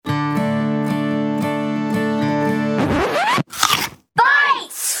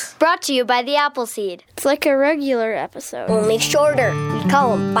Brought to you by the Appleseed. It's like a regular episode. Only shorter. We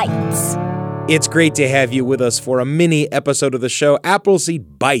call them bites. It's great to have you with us for a mini episode of the show,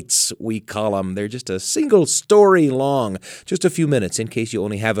 Appleseed Bites, we call them. They're just a single story long, just a few minutes in case you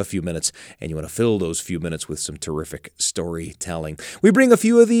only have a few minutes and you want to fill those few minutes with some terrific storytelling. We bring a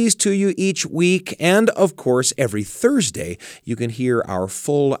few of these to you each week, and of course, every Thursday, you can hear our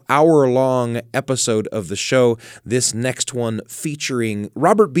full hour-long episode of the show, this next one featuring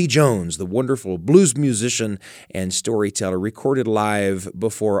Robert B. Jones, the wonderful blues musician and storyteller, recorded live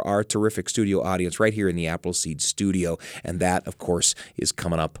before our terrific studio audience right here in the Appleseed studio, and that, of course, is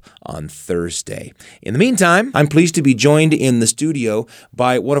coming up on Thursday. In the meantime, I'm pleased to be joined in the studio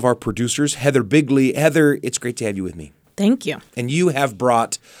by one of our producers, Heather Bigley. Heather, it's great to have you with me. Thank you. And you have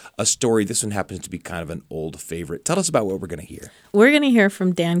brought a story. This one happens to be kind of an old favorite. Tell us about what we're going to hear. We're going to hear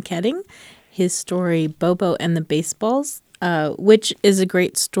from Dan Keding, his story, Bobo and the Baseballs, which is a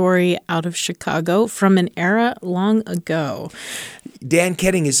great story out of Chicago from an era long ago. Dan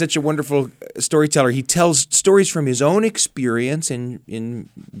Keding is such a wonderful storyteller. He tells stories from his own experience in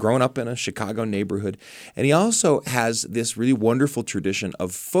growing up in a Chicago neighborhood. And he also has this really wonderful tradition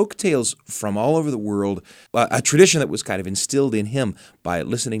of folk tales from all over the world, a tradition that was kind of instilled in him by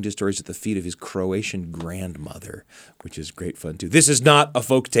listening to stories at the feet of his Croatian grandmother, which is great fun too. This is not a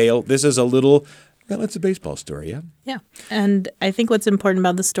folk tale. This is a little... Well, it's a baseball story, yeah? Yeah. And I think what's important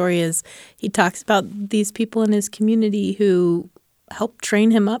about the story is he talks about these people in his community who helped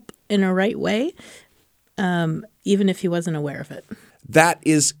train him up in a right way, even if he wasn't aware of it. That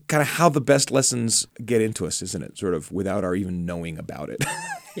is kind of how the best lessons get into us, isn't it? Sort of without our even knowing about it.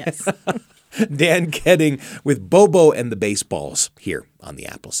 Yes. Dan Keding with Bobo and the Baseballs here on the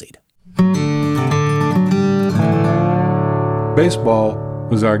Appleseed. Baseball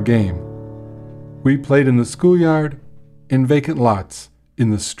was our game. We played in the schoolyard, in vacant lots, in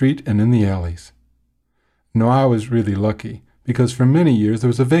the street and in the alleys. No, I was really lucky, because for many years there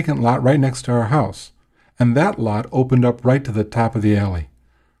was a vacant lot right next to our house, and that lot opened up right to the top of the alley,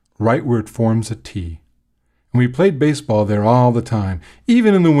 right where it forms a T. And we played baseball there all the time.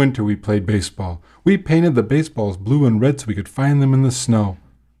 Even in the winter we played baseball. We painted the baseballs blue and red so we could find them in the snow.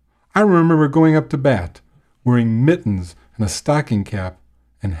 I remember going up to bat, wearing mittens and a stocking cap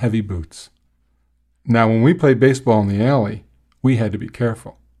and heavy boots. Now, when we played baseball in the alley, we had to be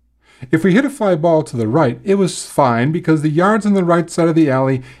careful. If we hit a fly ball to the right, it was fine because the yards on the right side of the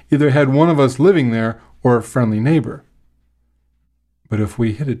alley either had one of us living there or a friendly neighbor. But if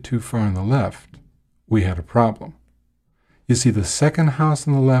we hit it too far on the left, we had a problem. You see, the second house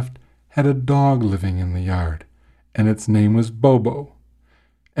on the left had a dog living in the yard, and its name was Bobo.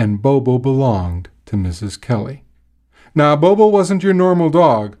 And Bobo belonged to Mrs. Kelly. Now, Bobo wasn't your normal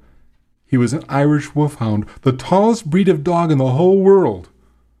dog. He was an Irish wolfhound, the tallest breed of dog in the whole world.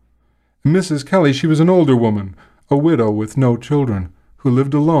 Mrs. Kelly, she was an older woman, a widow with no children, who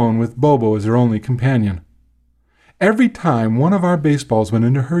lived alone with Bobo as her only companion. Every time one of our baseballs went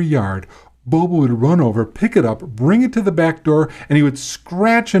into her yard, Bobo would run over, pick it up, bring it to the back door, and he would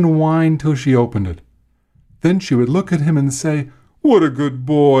scratch and whine till she opened it. Then she would look at him and say, "What a good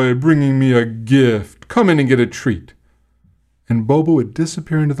boy, bringing me a gift. Come in and get a treat." And Bobo would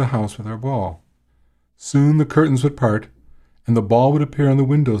disappear into the house with our ball. Soon the curtains would part, and the ball would appear on the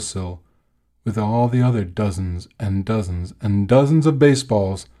windowsill with all the other dozens and dozens and dozens of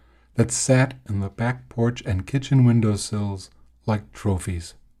baseballs that sat in the back porch and kitchen windowsills like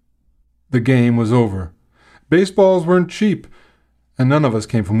trophies. The game was over. Baseballs weren't cheap, and none of us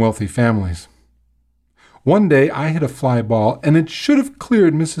came from wealthy families. One day I hit a fly ball, and it should have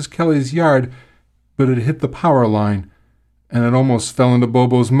cleared Mrs. Kelly's yard, but it hit the power line, and it almost fell into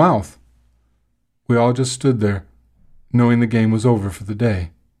Bobo's mouth. We all just stood there, knowing the game was over for the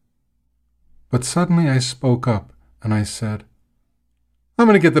day. But suddenly I spoke up, and I said, "I'm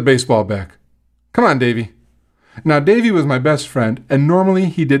going to get the baseball back. Come on, Davy." Now, Davy was my best friend, and normally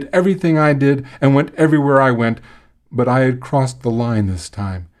he did everything I did and went everywhere I went, but I had crossed the line this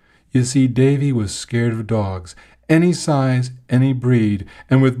time. You see, Davy was scared of dogs, any size, any breed,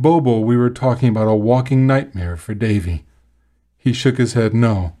 and with Bobo we were talking about a walking nightmare for Davy. He shook his head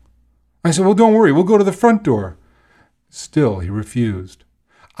no. I said, "Well, don't worry, we'll go to the front door." Still, he refused.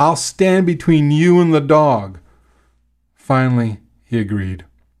 "I'll stand between you and the dog." Finally, he agreed.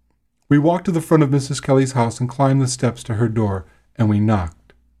 We walked to the front of Mrs. Kelly's house and climbed the steps to her door, and we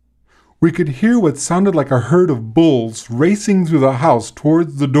knocked. We could hear what sounded like a herd of bulls racing through the house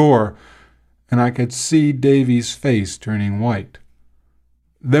towards the door, and I could see Davy's face turning white.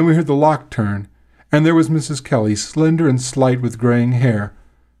 Then we heard the lock turn, and there was Mrs. Kelly, slender and slight with graying hair,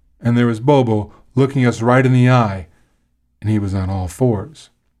 and there was Bobo looking us right in the eye, and he was on all fours.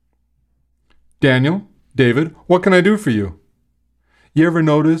 Daniel, David, what can I do for you? You ever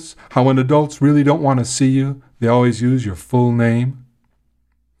notice how when adults really don't want to see you, they always use your full name?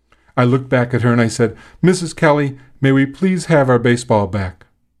 I looked back at her and I said, Mrs. Kelly, may we please have our baseball back?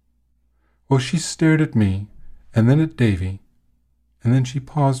 Well, she stared at me, and then at Davy, and then she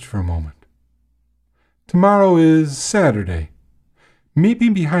paused for a moment. Tomorrow is Saturday. Meet me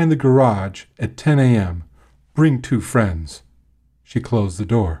behind the garage at 10 a.m. Bring 2 friends. She closed the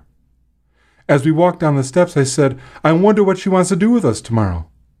door. As we walked down the steps, I said, I wonder what she wants to do with us tomorrow.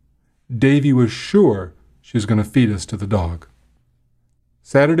 Davy was sure she was going to feed us to the dog.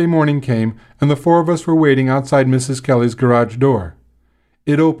 Saturday morning came, and the 4 of us were waiting outside Mrs. Kelly's garage door.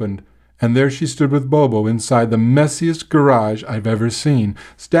 It opened, and there she stood with Bobo inside the messiest garage I've ever seen.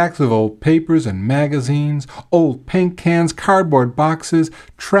 Stacks of old papers and magazines, old paint cans, cardboard boxes,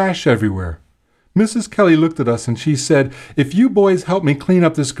 trash everywhere. Mrs. Kelly looked at us and she said, if you boys help me clean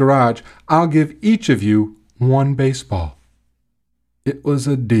up this garage, I'll give each of you 1 baseball. It was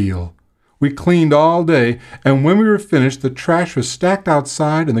a deal. We cleaned all day, and when we were finished, the trash was stacked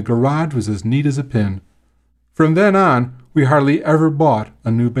outside and the garage was as neat as a pin. From then on, we hardly ever bought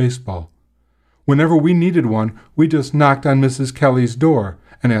a new baseball. Whenever we needed one, we just knocked on Mrs. Kelly's door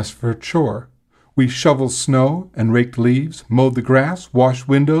and asked for a chore. We shoveled snow and raked leaves, mowed the grass, washed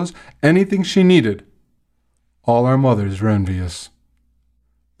windows, anything she needed. All our mothers were envious.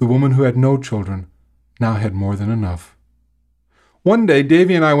 The woman who had no children now had more than enough. One day,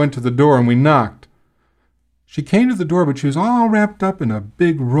 Davy and I went to the door and we knocked. She came to the door, but she was all wrapped up in a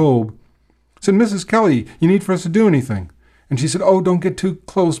big robe. I said, Mrs. Kelly, you need for us to do anything? And she said, oh, don't get too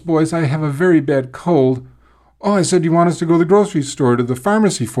close, boys. I have a very bad cold. Oh, I said, you want us to go to the grocery store, to the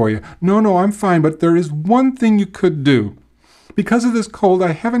pharmacy for you? No, I'm fine, but there is one thing you could do. Because of this cold,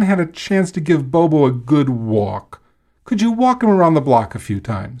 I haven't had a chance to give Bobo a good walk. Could you walk him around the block a few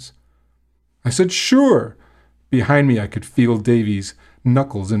times? I said, sure. Behind me, I could feel Davy's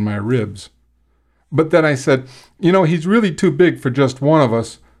knuckles in my ribs. But then I said, he's really too big for just one of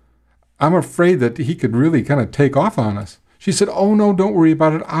us. I'm afraid that he could really kind of take off on us. She said, oh, no, don't worry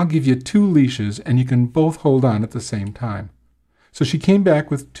about it. I'll give you 2 leashes, and you can both hold on at the same time. So she came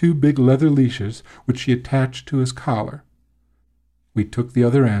back with 2 big leather leashes, which she attached to his collar. We took the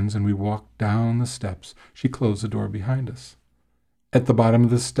other ends, and we walked down the steps. She closed the door behind us. At the bottom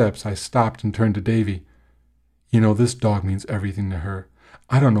of the steps, I stopped and turned to Davy. This dog means everything to her.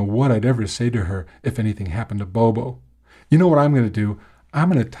 I don't know what I'd ever say to her if anything happened to Bobo. You know what I'm going to do?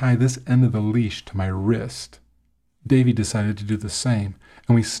 I'm going to tie this end of the leash to my wrist. Davy decided to do the same,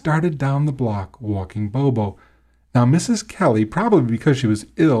 and we started down the block walking Bobo. Now, Mrs. Kelly, probably because she was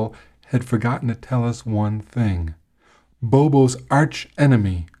ill, had forgotten to tell us one thing. Bobo's arch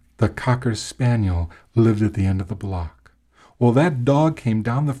enemy, the Cocker Spaniel, lived at the end of the block. Well, that dog came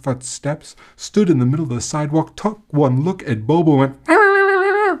down the front steps, stood in the middle of the sidewalk, took one look at Bobo, and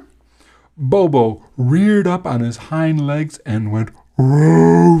went, Bobo reared up on his hind legs and went,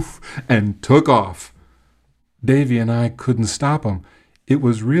 roof, and took off. Davy and I couldn't stop him. It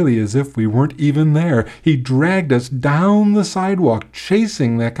was really as if we weren't even there. He dragged us down the sidewalk,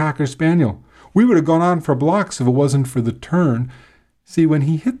 chasing that Cocker Spaniel. We would have gone on for blocks if it wasn't for the turn. See, when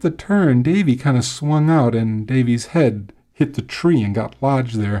he hit the turn, Davy kind of swung out, and Davy's head hit the tree and got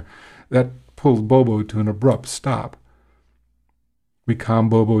lodged there. That pulled Bobo to an abrupt stop. We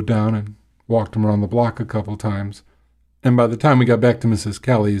calmed Bobo down and walked him around the block a couple times. And by the time we got back to Mrs.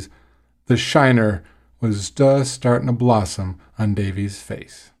 Kelly's, the shiner was just starting to blossom on Davy's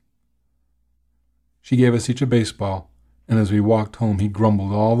face. She gave us each a baseball, and as we walked home, he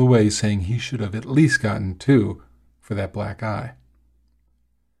grumbled all the way, saying he should have at least gotten 2 for that black eye.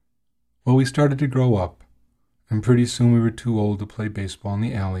 Well, we started to grow up, and pretty soon we were too old to play baseball in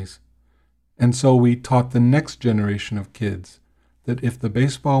the alleys. And so we taught the next generation of kids that if the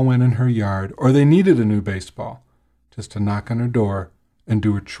baseball went in her yard, or they needed a new baseball, just to knock on her door and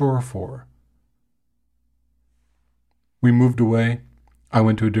do a chore for her. We moved away. I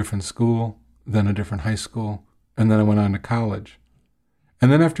went to a different school, then a different high school, and then I went on to college.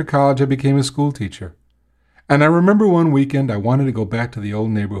 And then after college, I became a school teacher. And I remember one weekend I wanted to go back to the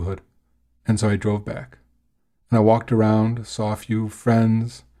old neighborhood, and so I drove back. And I walked around, saw a few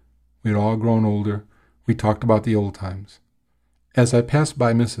friends. We had all grown older. We talked about the old times. As I passed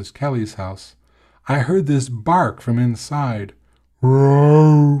by Mrs. Kelly's house, I heard this bark from inside.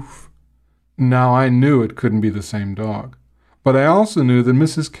 Roof! Now I knew it couldn't be the same dog. But I also knew that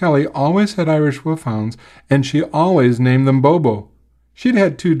Mrs. Kelly always had Irish wolfhounds, and she always named them Bobo. She'd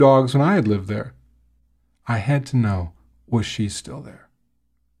had 2 dogs when I had lived there. I had to know, was she still there?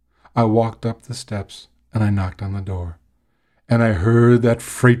 I walked up the steps, and I knocked on the door. and I heard that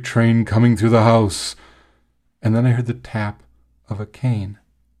freight train coming through the house, and then I heard the tap of a cane.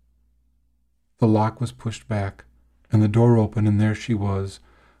 The lock was pushed back, and the door opened, and there she was,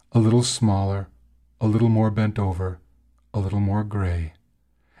 a little smaller, a little more bent over, a little more gray.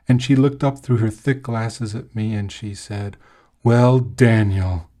 And she looked up through her thick glasses at me, and she said, "Well,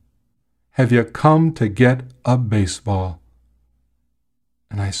 Daniel, have you come to get a baseball?"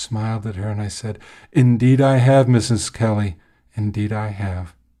 And I smiled at her, and I said, "Indeed I have, Mrs. Kelly. Indeed I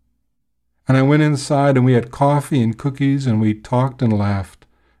have." And I went inside, and we had coffee and cookies, and we talked and laughed,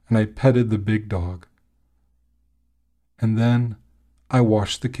 and I petted the big dog. And then I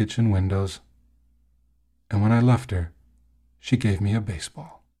washed the kitchen windows. And when I left her, she gave me a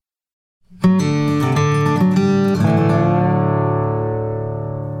baseball.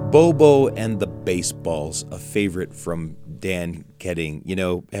 Bobo and the Baseballs, a favorite from Dan Keding. You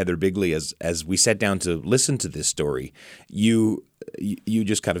know, Heather Bigley, as we sat down to listen to this story, you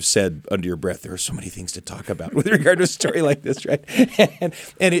just kind of said under your breath, there are so many things to talk about with regard to a story like this, right? And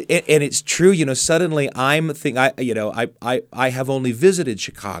it's true. You know, suddenly I'm thinking, I have only visited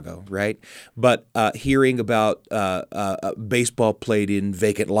Chicago, right? But hearing about baseball played in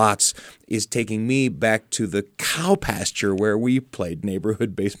vacant lots is taking me back to the cow pasture where we played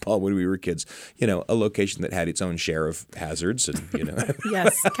neighborhood baseball when we were kids. You know, a location that had its own share of hazards, and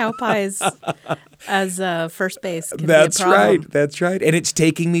Yes, cow pies as first base can That's be a problem. right. That's right. And it's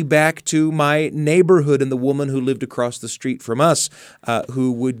taking me back to my neighborhood and the woman who lived across the street from us,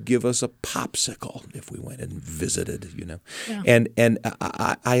 who would give us a popsicle if we went and visited. Yeah. And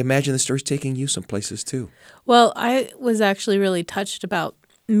I imagine the story's taking you some places too. Well, I was actually really touched about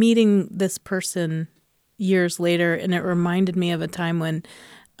meeting this person years later, and it reminded me of a time when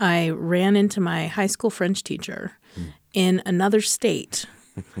I ran into my high school French teacher in another state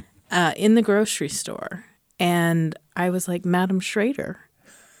in the grocery store. And I was like, "Madam Schrader,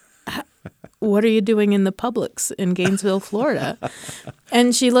 what are you doing in the Publix in Gainesville, Florida?"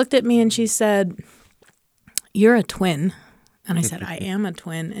 And she looked at me and she said, "You're a twin." And I said, "I am a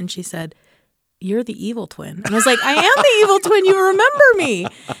twin." And she said, "You're the evil twin." And I was like, "I am the evil twin. You remember me."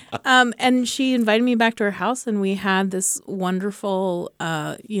 And she invited me back to her house, and we had this wonderful,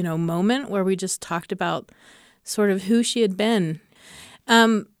 moment where we just talked about sort of who she had been.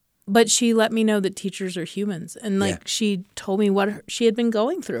 But she let me know that teachers are humans. And she told me what she had been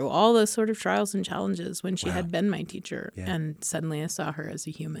going through, all those sort of trials and challenges when she had been my teacher. Yeah. And suddenly I saw her as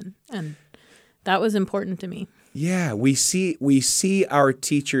a human. And that was important to me. Yeah, we see our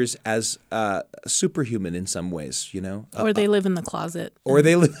teachers as superhuman in some ways, Or they live in the closet. Or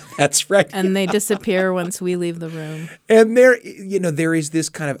they live. That's right. And they disappear once we leave the room. And there is this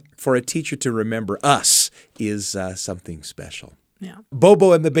kind of, for a teacher to remember us is something special. Yeah.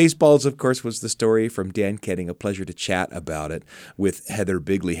 Bobo and the Baseballs, of course, was the story from Dan Keding. A pleasure to chat about it with Heather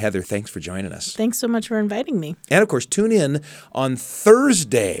Bigley. Heather, thanks for joining us. Thanks so much for inviting me. And, of course, tune in on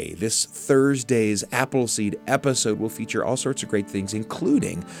Thursday. This Thursday's Appleseed episode will feature all sorts of great things,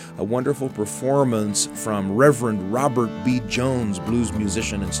 including a wonderful performance from Reverend Robert B. Jones, blues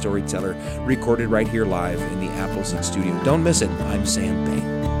musician and storyteller, recorded right here live in the Appleseed studio. Don't miss it. I'm Sam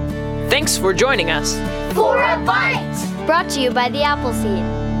Payne. Thanks for joining us For a Bite! Brought to you by the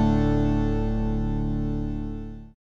Appleseed.